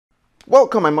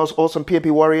Welcome, my most awesome PMP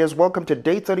warriors. Welcome to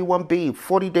day 31B,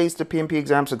 40 days to PMP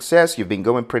exam success. You've been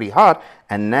going pretty hot,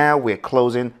 and now we're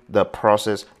closing the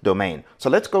process domain. So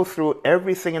let's go through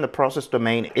everything in the process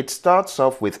domain. It starts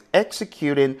off with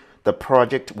executing the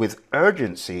project with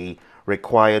urgency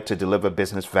required to deliver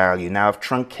business value. Now, I've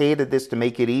truncated this to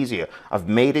make it easier. I've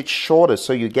made it shorter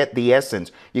so you get the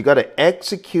essence. You got to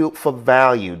execute for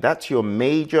value. That's your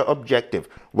major objective.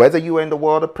 Whether you're in the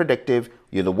world of predictive,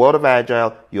 you're in the world of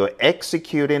agile, you're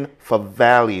executing for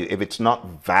value. If it's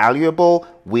not valuable,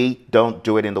 we don't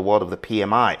do it in the world of the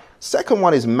PMI. Second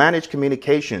one is managed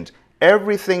communications.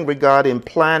 Everything regarding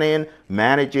planning,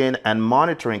 managing, and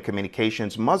monitoring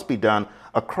communications must be done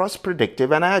across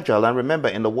predictive and agile. And remember,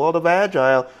 in the world of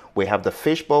agile, we have the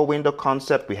fishbowl window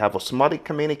concept, we have osmotic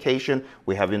communication,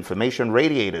 we have information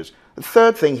radiators. The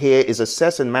third thing here is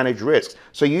assess and manage risks.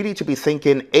 So you need to be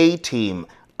thinking A-team,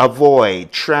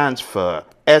 avoid, transfer,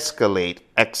 escalate,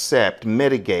 accept,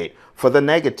 mitigate. For the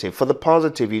negative, for the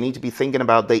positive, you need to be thinking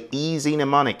about the easy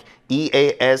mnemonic,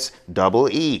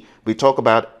 EASEE. We talk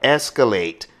about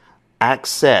escalate,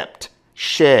 accept,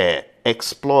 share,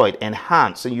 exploit,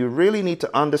 enhance. And you really need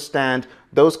to understand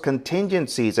those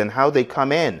contingencies and how they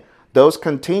come in. Those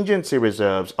contingency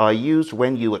reserves are used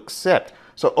when you accept.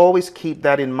 So always keep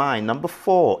that in mind. Number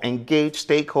 4, engage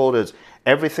stakeholders.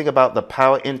 Everything about the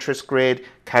power interest grid,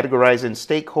 categorizing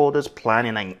stakeholders,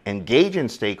 planning and engaging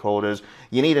stakeholders,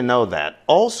 you need to know that.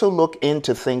 Also look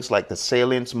into things like the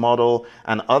salience model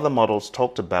and other models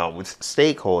talked about with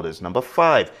stakeholders. Number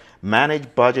 5,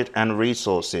 manage budget and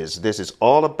resources. This is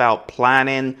all about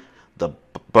planning, the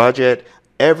budget,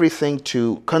 everything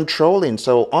to controlling.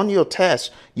 So on your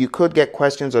test, you could get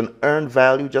questions on earned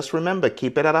value. Just remember,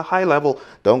 keep it at a high level.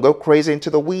 Don't go crazy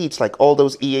into the weeds like all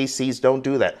those EACs. Don't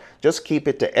do that. Just keep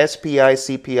it to SPI,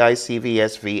 CPI,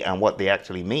 CVSV, and what they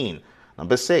actually mean.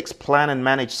 Number 6, plan and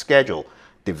manage schedule.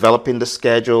 Developing the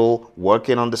schedule,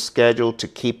 working on the schedule to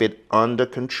keep it under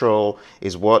control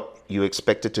is what you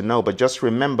expected to know. But just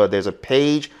remember, there's a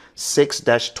page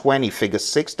 6-20, figure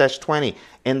 6-20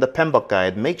 in the PMBOK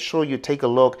guide. Make sure you take a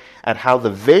look at how the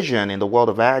vision in the world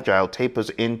of Agile tapers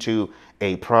into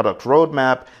a product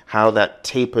roadmap, how that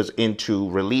tapers into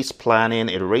release planning,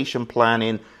 iteration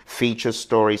planning, feature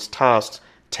stories, tasks.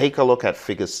 Take a look at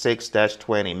figure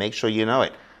 6-20. Make sure you know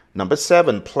it. Number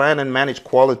 7, plan and manage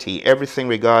quality. Everything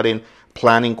regarding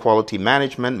planning quality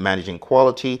management, managing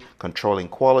quality, controlling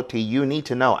quality, you need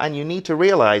to know. And you need to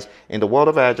realize in the world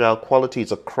of Agile, quality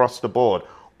is across the board.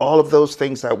 All of those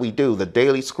things that we do, the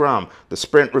daily scrum, the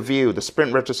sprint review, the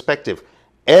sprint retrospective,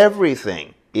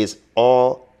 everything is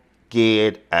all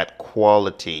geared at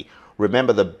quality.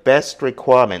 Remember, the best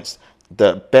requirements,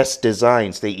 the best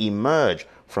designs, they emerge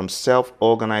from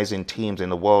self-organizing teams in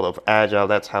the world of Agile.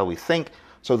 That's how we think.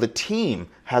 So the team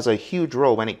has a huge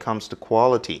role when it comes to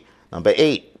quality. Number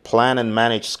 8, plan and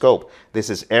manage scope. This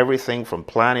is everything from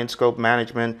planning scope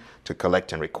management to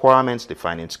collecting requirements,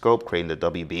 defining scope, creating the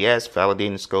WBS,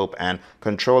 validating scope, and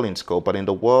controlling scope. But in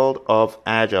the world of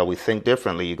Agile, we think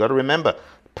differently. You got to remember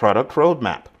product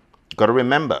roadmap. You got to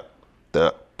remember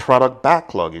the product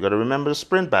backlog. You got to remember the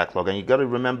sprint backlog, and you got to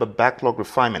remember backlog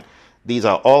refinement. These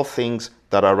are all things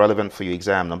that are relevant for your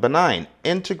exam. Number 9,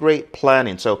 integrate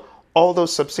planning. So all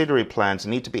those subsidiary plans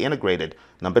need to be integrated.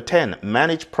 Number 10,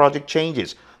 manage project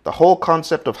changes. The whole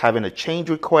concept of having a change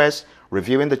request,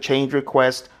 reviewing the change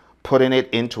request, putting it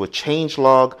into a change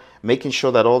log, making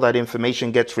sure that all that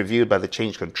information gets reviewed by the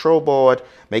change control board,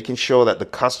 making sure that the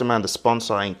customer and the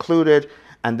sponsor are included,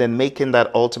 and then making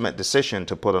that ultimate decision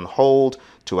to put on hold,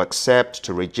 to accept,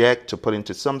 to reject, to put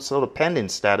into some sort of pending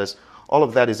status. All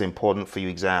of that is important for your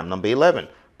exam. Number 11,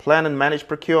 plan and manage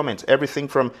procurements. Everything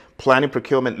from planning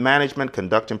procurement management,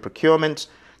 conducting procurements,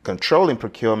 controlling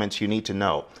procurements, you need to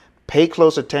know. Pay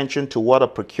close attention to what a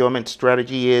procurement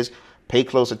strategy is. Pay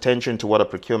close attention to what a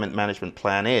procurement management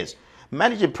plan is.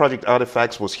 Managing project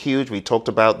artifacts was huge. We talked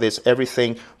about this,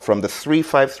 everything from the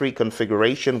 3-5-3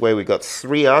 configuration where we got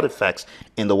 3 artifacts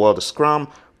in the world of Scrum,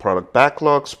 product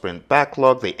backlog, sprint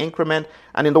backlog, the increment.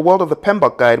 And in the world of the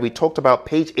PMBOK guide, we talked about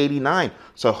page 89.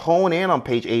 So hone in on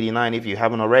page 89 if you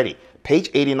haven't already. Page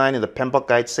 89 in the PMBOK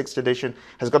guide, 6th edition,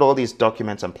 has got all these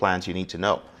documents and plans you need to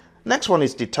know. Next one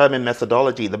is determine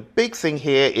methodology. The big thing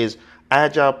here is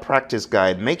Agile Practice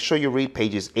Guide. Make sure you read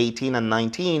pages 18 and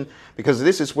 19 because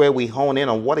this is where we hone in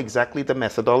on what exactly the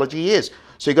methodology is.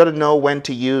 So you got to know when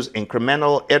to use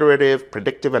incremental, iterative,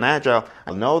 predictive, and agile.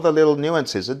 And know the little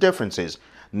nuances, the differences.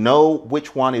 Know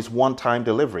which one is one-time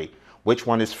delivery. which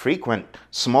one is frequent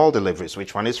small deliveries,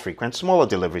 which one is frequent smaller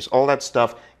deliveries, all that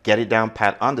stuff. Get it down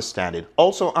pat, understand it.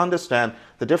 Also understand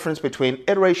the difference between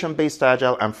iteration-based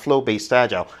agile and flow-based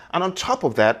agile. And on top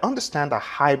of that, understand the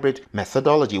hybrid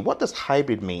methodology. What does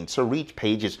hybrid mean? So read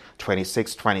pages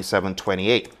 26, 27,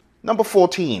 28. Number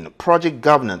 14, project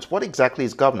governance. What exactly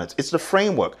is governance? It's the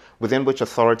framework within which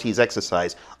authority is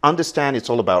exercised. Understand it's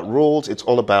all about rules. It's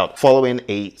all about following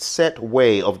a set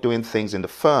way of doing things in the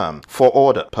firm for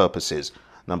order purposes.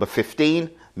 Number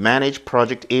 15, manage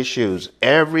project issues.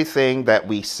 Everything that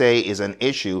we say is an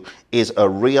issue is a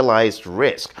realized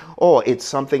risk, or it's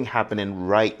something happening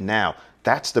right now.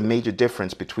 That's the major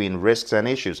difference between risks and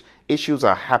issues. Issues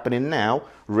are happening now.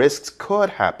 Risks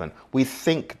could happen. We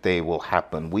think they will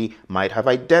happen. We might have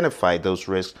identified those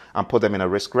risks and put them in a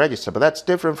risk register, but that's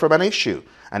different from an issue.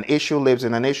 An issue lives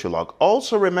in an issue log.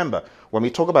 Also remember, when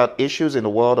we talk about issues in the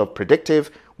world of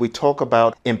predictive, we talk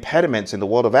about impediments in the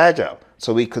world of agile.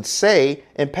 So we could say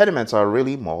impediments are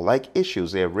really more like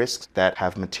issues. They're risks that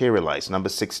have materialized. Number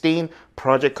 16,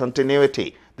 project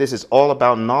continuity. This is all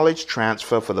about knowledge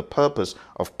transfer for the purpose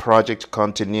of project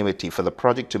continuity. For the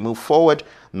project to move forward,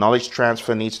 knowledge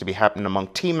transfer needs to be happening among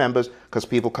team members because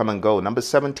people come and go. Number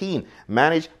 17,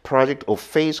 manage project or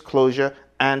phase closure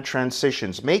and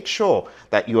transitions. Make sure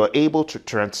that you are able to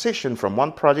transition from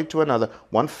one project to another,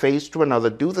 one phase to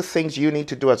another. Do the things you need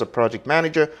to do as a project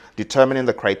manager, determining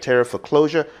the criteria for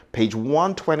closure. Page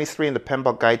 123 in the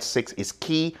PMP Guide 6 is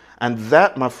key. And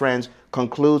that, my friends,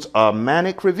 concludes our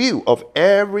manic review of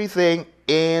everything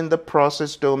in the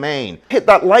process domain. Hit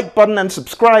that like button and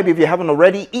subscribe if you haven't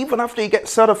already. Even after you get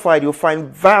certified, you'll find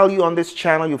value on this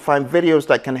channel. You'll find videos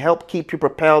that can help keep you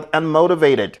propelled and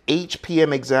motivated.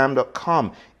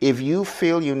 hpmexam.com. If you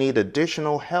feel you need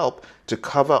additional help to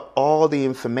cover all the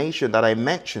information that I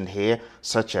mentioned here,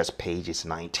 such as pages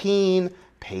 19,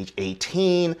 page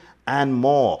 18, and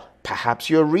more. Perhaps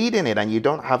you're reading it and you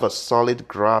don't have a solid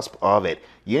grasp of it.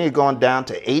 You need to go on down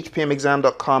to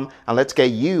hpmexam.com and let's get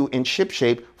you in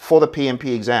shipshape for the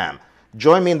PMP exam.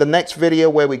 Join me in the next video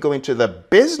where we go into the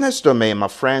business domain, my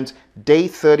friends, day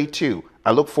 32.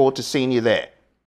 I look forward to seeing you there.